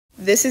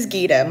This is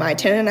Gita, my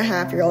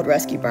 10-and-a-half-year-old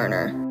rescue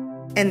Berner.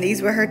 And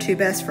these were her two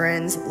best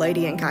friends,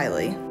 Lady and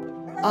Kylie.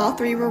 All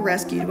three were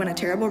rescued when a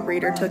terrible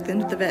breeder took them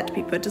to the vet to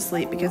be put to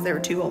sleep because they were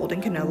too old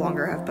and could no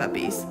longer have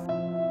puppies.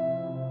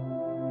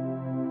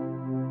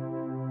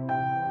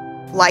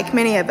 Like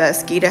many of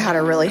us, Gita had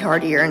a really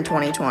hard year in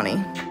 2020.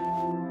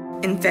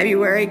 In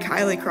February,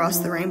 Kylie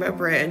crossed the Rainbow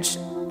Bridge,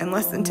 and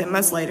less than 10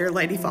 months later,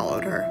 Lady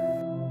followed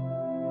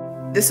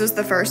her. This was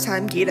the first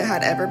time Gita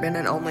had ever been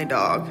an only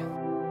dog.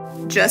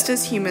 Just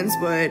as humans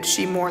would,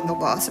 she mourned the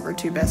loss of her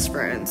two best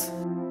friends.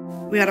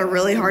 We had a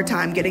really hard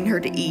time getting her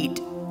to eat,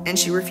 and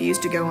she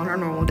refused to go on her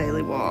normal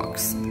daily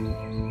walks.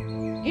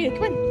 Here,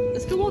 come on,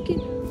 let's go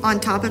walking. On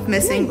top of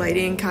missing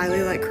Lady and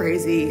Kylie like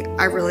crazy,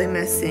 I really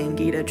miss seeing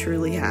Gita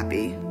truly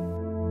happy.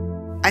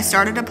 I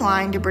started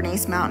applying to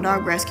bernese mountain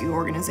dog rescue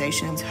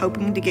organizations,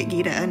 hoping to get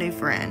Gita a new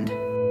friend.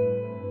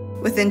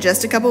 Within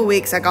just a couple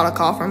weeks, I got a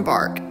call from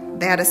Bark.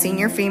 They had a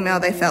senior female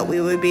they felt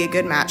we would be a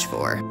good match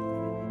for.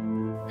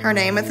 Her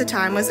name at the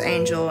time was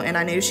Angel, and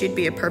I knew she'd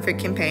be a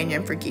perfect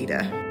companion for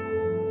Gita.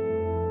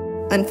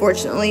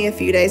 Unfortunately, a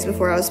few days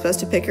before I was supposed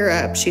to pick her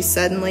up, she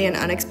suddenly and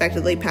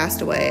unexpectedly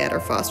passed away at her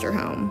foster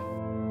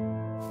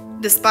home.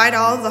 Despite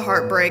all of the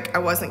heartbreak, I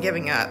wasn't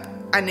giving up.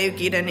 I knew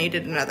Gita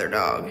needed another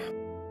dog.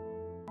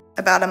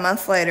 About a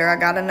month later, I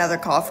got another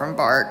call from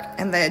Bark,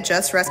 and they had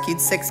just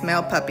rescued 6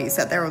 male puppies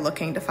that they were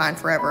looking to find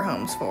forever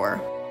homes for.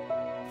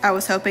 I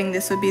was hoping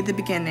this would be the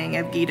beginning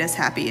of Gita's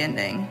happy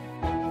ending.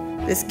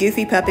 This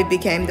goofy puppy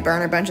became the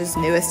Berner Bunch's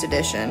newest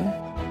addition.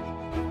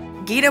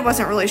 Gita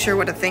wasn't really sure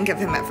what to think of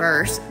him at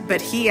first,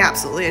 but he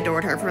absolutely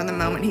adored her from the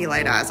moment he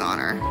laid eyes on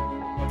her.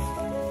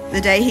 The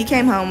day he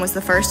came home was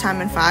the first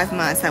time in 5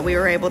 months that we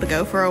were able to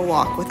go for a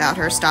walk without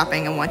her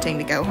stopping and wanting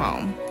to go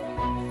home.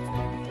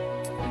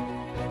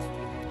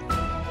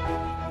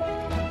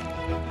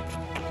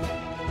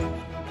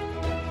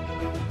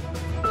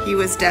 He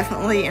was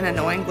definitely an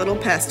annoying little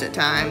pest at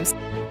times.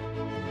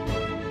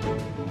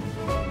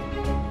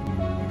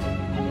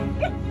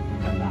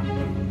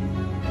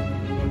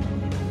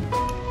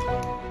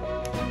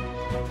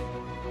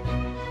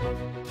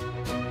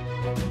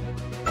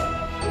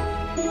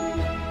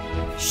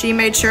 She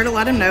made sure to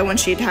let him know when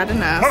she'd had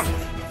enough.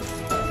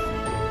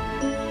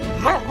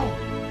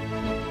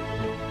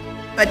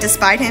 But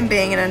despite him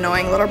being an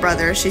annoying little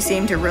brother, she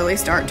seemed to really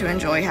start to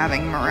enjoy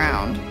having him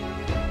around.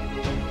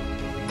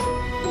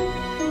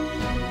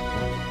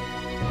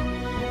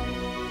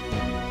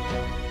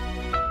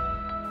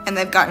 And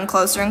they've gotten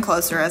closer and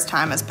closer as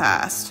time has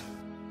passed.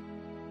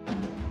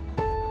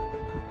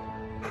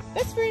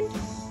 Best friend.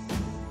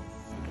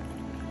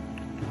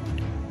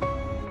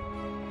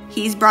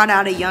 He's brought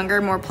out a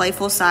younger, more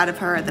playful side of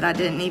her that I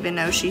didn't even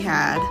know she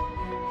had.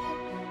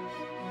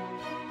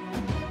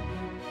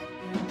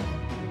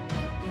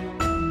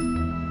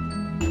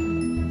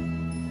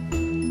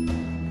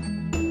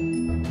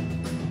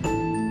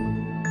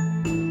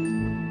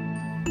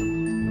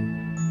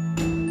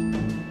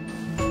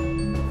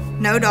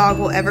 No dog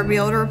will ever be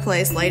able to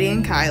replace Lady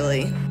and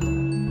Kylie,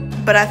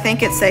 but I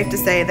think it's safe to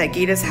say that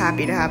Gita's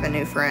happy to have a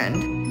new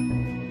friend.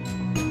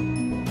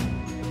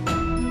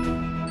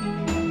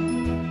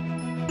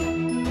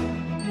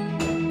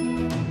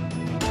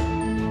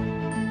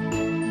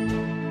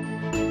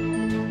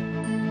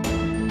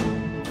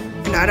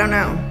 And I don't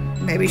know,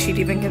 maybe she'd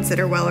even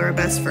consider Weller a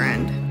best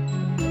friend.